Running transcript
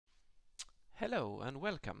Hello and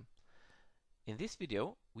welcome. In this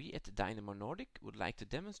video, we at DYNAmore Nordic would like to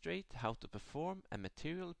demonstrate how to perform a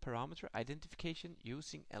material parameter identification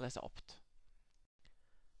using LS-Opt.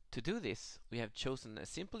 To do this, we have chosen a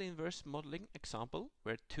simple inverse modeling example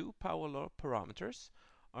where two power law parameters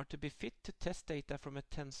are to be fit to test data from a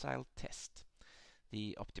tensile test.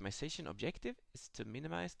 The optimization objective is to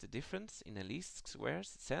minimize the difference in a least squares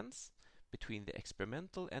sense between the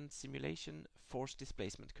experimental and simulation force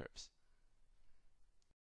displacement curves.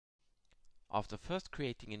 After first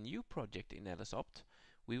creating a new project in LS-Opt,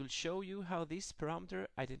 we will show you how this parameter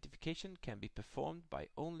identification can be performed by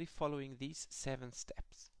only following these 7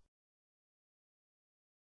 steps.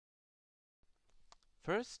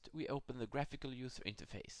 First, we open the graphical user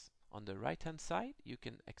interface. On the right hand side, you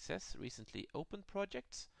can access recently opened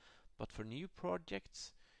projects, but for new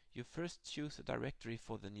projects, you first choose a directory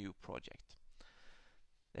for the new project.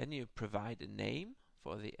 Then you provide a name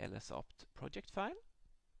for the LS-Opt project file.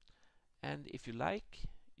 And if you like,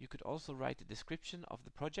 you could also write a description of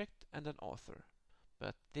the project and an author,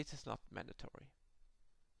 but this is not mandatory.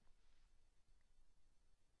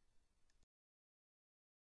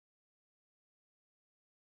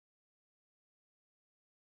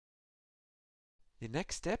 The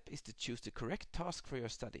next step is to choose the correct task for your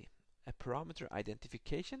study. A parameter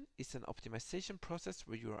identification is an optimization process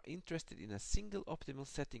where you are interested in a single optimal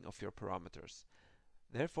setting of your parameters.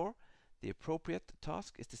 Therefore, the appropriate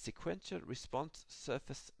task is the sequential response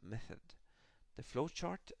surface method. The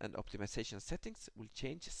flowchart and optimization settings will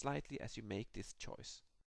change slightly as you make this choice.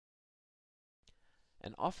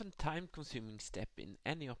 An often time-consuming step in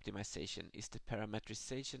any optimization is the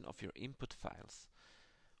parameterization of your input files.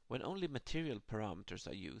 When only material parameters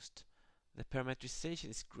are used, the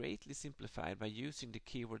parameterization is greatly simplified by using the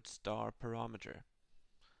keyword *parameter.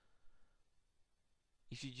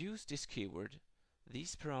 If you use this keyword,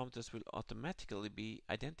 these parameters will automatically be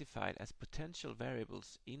identified as potential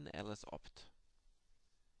variables in LS-Opt.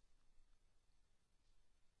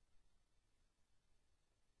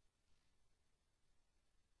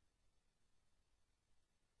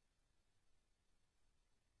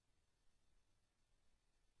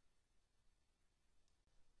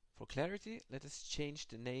 For clarity, let us change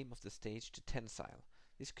the name of the stage to tensile.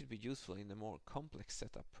 This could be useful in a more complex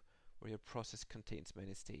setup where your process contains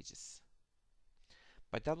many stages.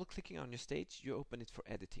 By double-clicking on your stage, you open it for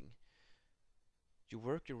editing. You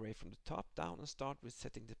work your way from the top down and start with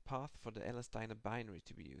setting the path for the LS-DYNA binary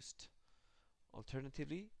to be used.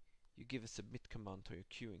 Alternatively, you give a submit command to your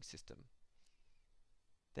queuing system.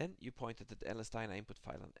 Then you point at the LS-DYNA input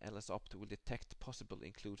file and LS-Opt will detect possible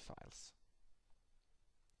include files.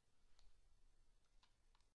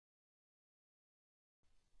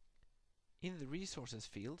 In the resources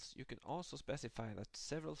fields, you can also specify that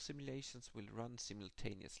several simulations will run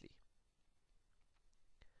simultaneously.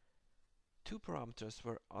 Two parameters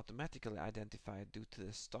were automatically identified due to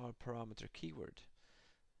the *parameter keyword.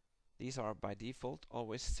 These are by default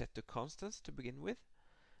always set to constants to begin with,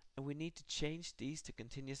 and we need to change these to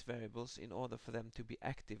continuous variables in order for them to be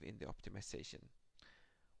active in the optimization.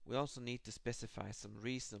 We also need to specify some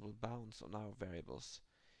reasonable bounds on our variables,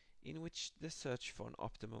 in which the search for an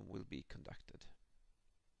optimum will be conducted.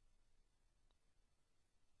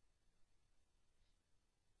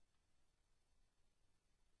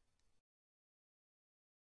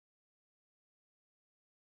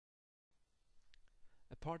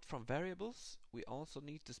 Apart from variables, we also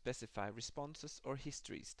need to specify responses or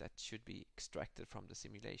histories that should be extracted from the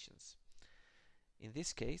simulations. In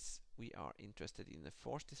this case, we are interested in a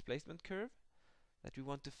force displacement curve that we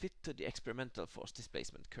want to fit to the experimental force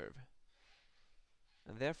displacement curve.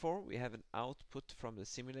 And therefore we have an output from the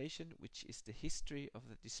simulation which is the history of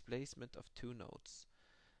the displacement of two nodes.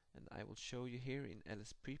 And I will show you here in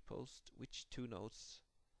LS prepost which two nodes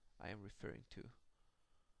I am referring to.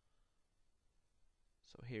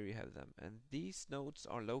 So here you have them, and these nodes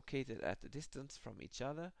are located at a distance from each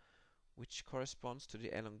other, which corresponds to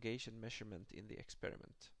the elongation measurement in the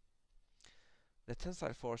experiment. The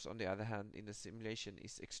tensile force, on the other hand, in the simulation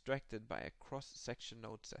is extracted by a cross-section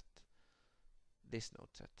node set, this node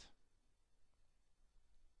set.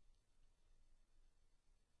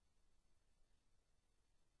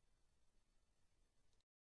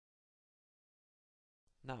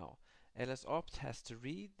 Now, LS-Opt has to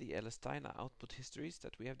read the LS-DYNA output histories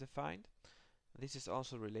that we have defined. This is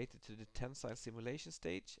also related to the tensile simulation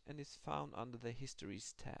stage and is found under the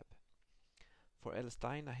Histories tab. For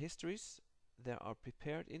LS-DYNA histories, there are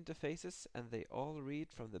prepared interfaces and they all read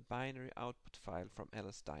from the binary output file from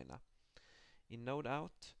LS-DYNA. In node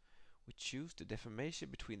out, we choose the deformation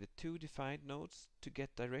between the two defined nodes to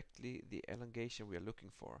get directly the elongation we are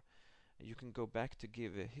looking for. and you can go back to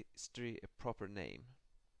give a history a proper name.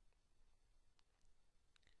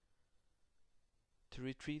 To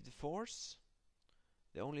retrieve the force,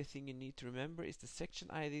 the only thing you need to remember is the section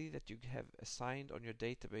ID that you have assigned on your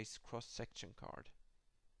database cross-section card.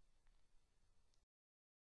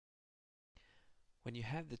 When you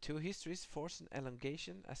have the two histories, force and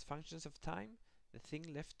elongation, as functions of time, the thing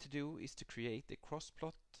left to do is to create a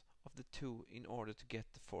cross-plot of the two in order to get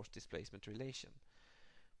the force displacement relation.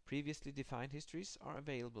 Previously defined histories are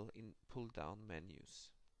available in pull-down menus.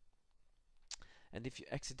 And if you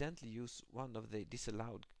accidentally use one of the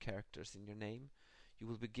disallowed characters in your name, you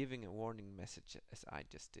will be giving a warning message, as I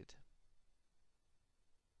just did.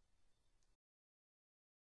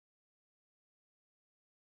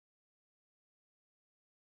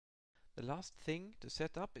 The last thing to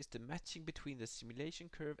set up is the matching between the simulation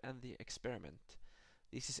curve and the experiment.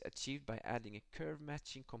 This is achieved by adding a curve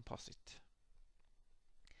matching composite.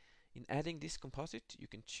 In adding this composite, you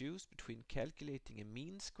can choose between calculating a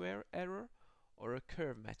mean square error or a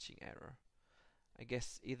curve matching error. I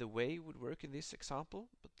guess either way would work in this example,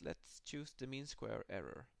 but let's choose the mean square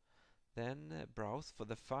error. Then browse for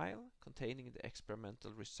the file containing the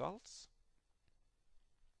experimental results.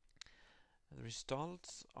 The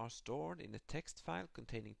results are stored in a text file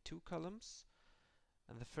containing two columns,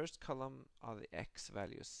 and the first column are the x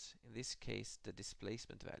values, in this case the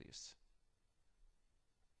displacement values.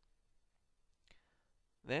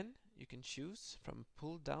 Then you can choose from a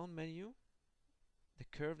pull down menu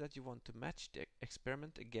the curve that you want to match the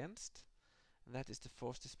experiment against, and that is the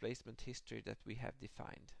force displacement history that we have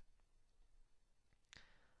defined.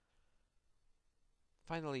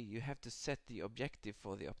 Finally, you have to set the objective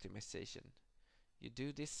for the optimization. You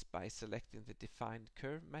do this by selecting the defined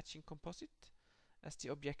curve matching composite as the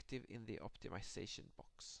objective in the optimization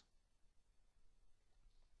box.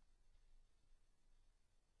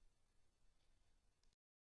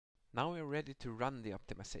 Now we are ready to run the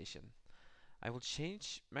optimization. I will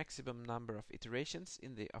change maximum number of iterations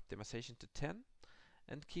in the optimization to 10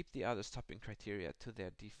 and keep the other stopping criteria to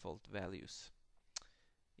their default values.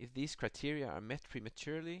 If these criteria are met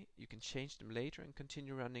prematurely, you can change them later and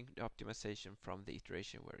continue running the optimization from the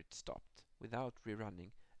iteration where it stopped, without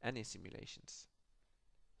rerunning any simulations.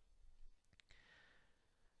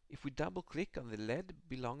 If we double click on the lead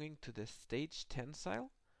belonging to the stage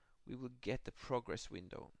tensile, we will get the progress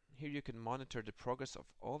window. Here you can monitor the progress of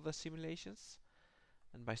all the simulations,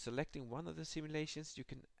 and by selecting one of the simulations you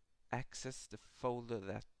can access the folder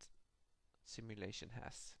that simulation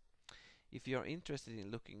has, if you are interested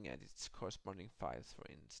in looking at its corresponding files, for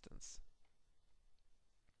instance.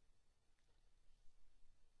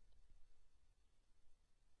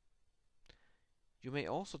 You may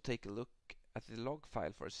also take a look at the log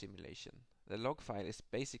file for a simulation. The log file is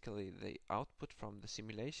basically the output from the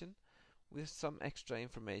simulation with some extra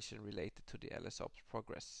information related to the LS-ops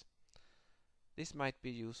progress. This might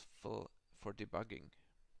be useful for debugging.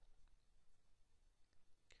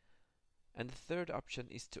 And the third option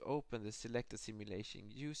is to open the selected simulation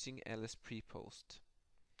using LS Prepost.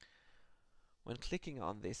 When clicking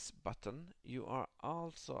on this button, you are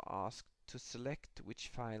also asked to select which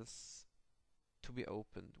files to be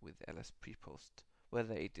opened with LS Prepost,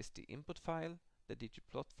 whether it is the input file, the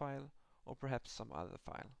ggplot file, or perhaps some other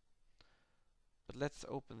file. But let's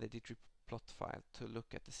open the ggplot file to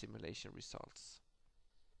look at the simulation results.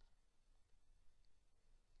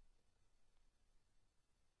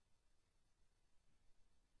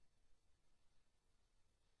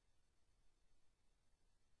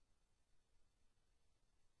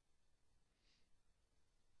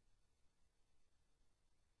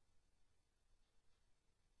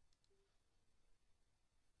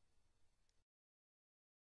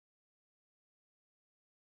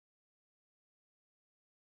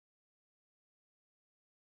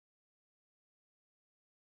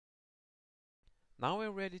 Now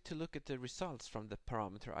we're ready to look at the results from the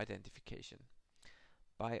parameter identification.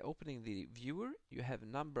 By opening the viewer, you have a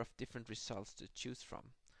number of different results to choose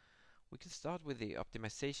from. We can start with the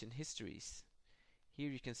optimization histories.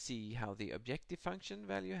 Here you can see how the objective function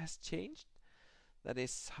value has changed, that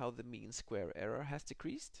is, how the mean square error has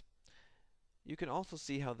decreased. You can also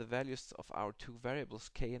see how the values of our two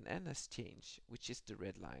variables k and n has changed, which is the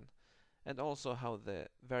red line, and also how the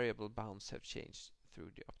variable bounds have changed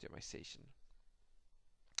through the optimization.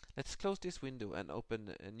 Let's close this window and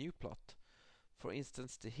open a new plot, for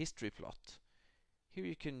instance the history plot. Here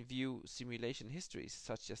you can view simulation histories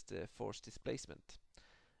such as the force displacement,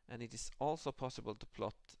 and it is also possible to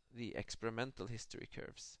plot the experimental history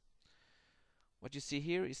curves. What you see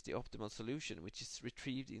here is the optimal solution, which is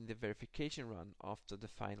retrieved in the verification run after the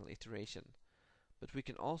final iteration. but we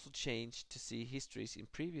can also change to see histories in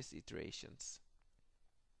previous iterations.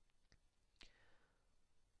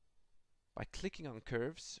 By clicking on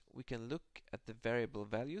curves, we can look at the variable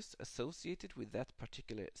values associated with that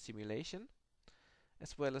particular simulation,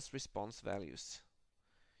 as well as response values.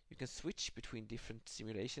 You can switch between different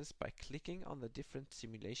simulations by clicking on the different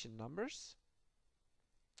simulation numbers.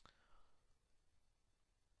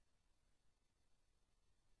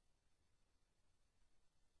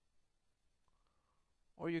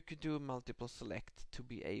 Or you could do a multiple select to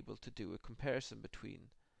be able to do a comparison between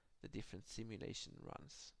the different simulation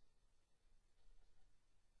runs.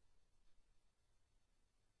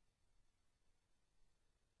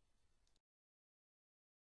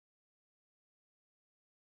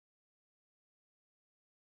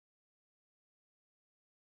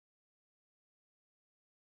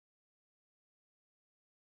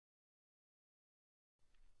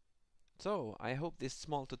 So, I hope this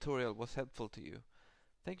small tutorial was helpful to you.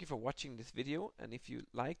 Thank you for watching this video, and if you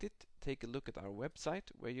liked it, take a look at our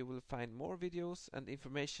website where you will find more videos and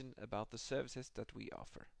information about the services that we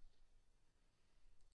offer.